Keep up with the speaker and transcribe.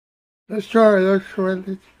Let's try. Look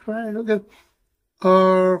at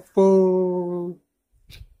for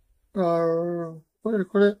what do you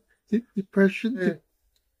call it? Depression.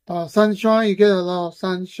 Sunshine. You get a lot of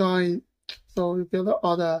sunshine, so you get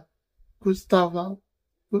all the good stuff,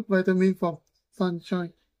 good vitamin from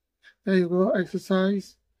sunshine. Then you go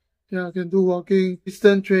exercise. Yeah, you can do walking,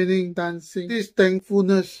 distance training, dancing. This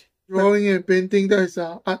thankfulness, drawing and painting. That is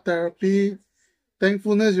art therapy.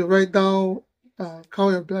 Thankfulness, you write down,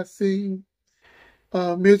 count your blessing.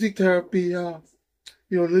 Music therapy.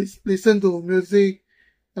 You listen to music,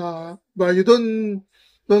 but you don't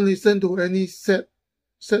listen to any sad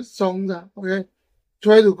songs. Okay,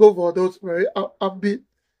 try to go for those very upbeat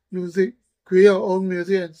music. Create your own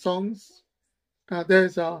music and songs. That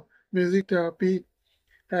is music therapy.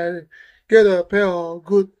 And get a pair of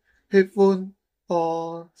good headphone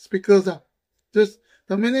or speakers. Just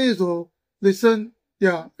the main thing is to listen,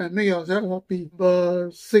 and make yourself happy. Number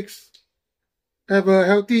 6, have a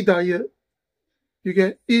healthy diet. You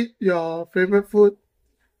can eat your favorite food,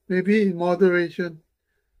 maybe in moderation,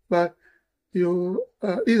 but you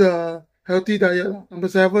eat a healthy diet. Number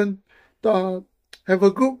 7, have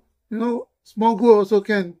a group, small group also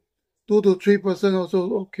can, 2 to 3%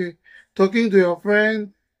 also okay. Talking to your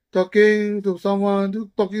friend, talking to someone,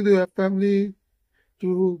 talking to your family,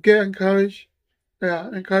 to get encouraged,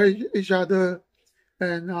 encourage each other,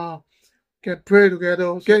 and can pray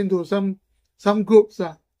together. Get into some groups,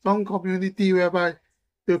 some community whereby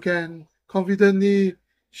you can confidently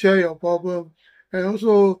share your problem. And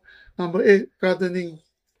also number 8, gardening.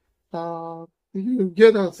 You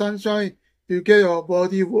get the sunshine, you get your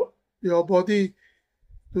body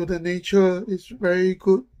to the nature. It's very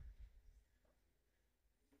good.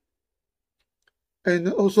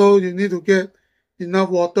 And also you need to get enough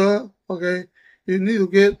water. Okay, you need to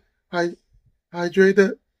get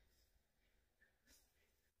hydrated,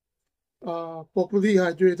 properly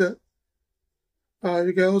hydrated.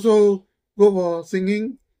 You can also go for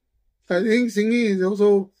singing. I think singing is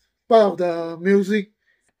also part of the music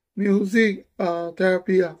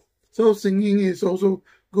therapy. So singing is also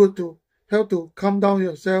good to help to calm down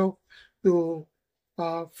yourself, to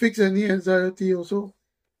fix any anxiety also.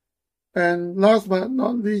 And last but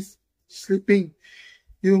not least, sleeping.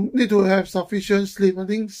 You need to have sufficient sleep. I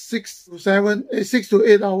think 6 to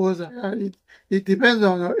 8 hours. It depends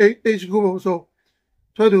on your age group also.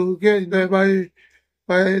 Try to get there by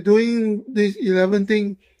doing this 11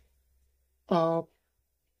 thing,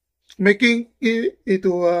 making it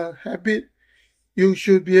into a habit. You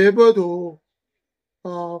should be able to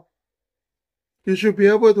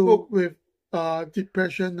cope with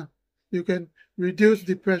depression. You can reduce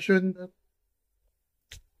depression.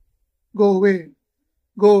 Go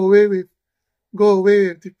away with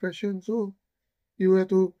depression. So you have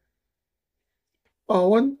to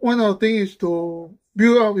one of the things is to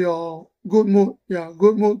build up your good mood.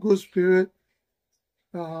 Good mood, good spirit,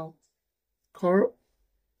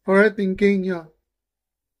 correct thinking.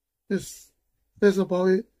 That's about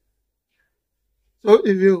it. So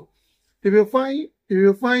if you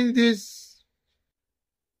find this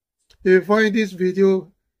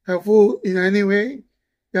video helpful in any way,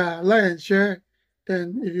 like and share.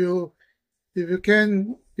 And if you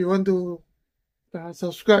want to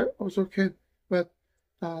subscribe also can, but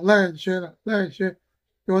like and share. You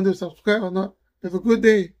want to subscribe or not? Have a good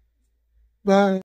day. Bye.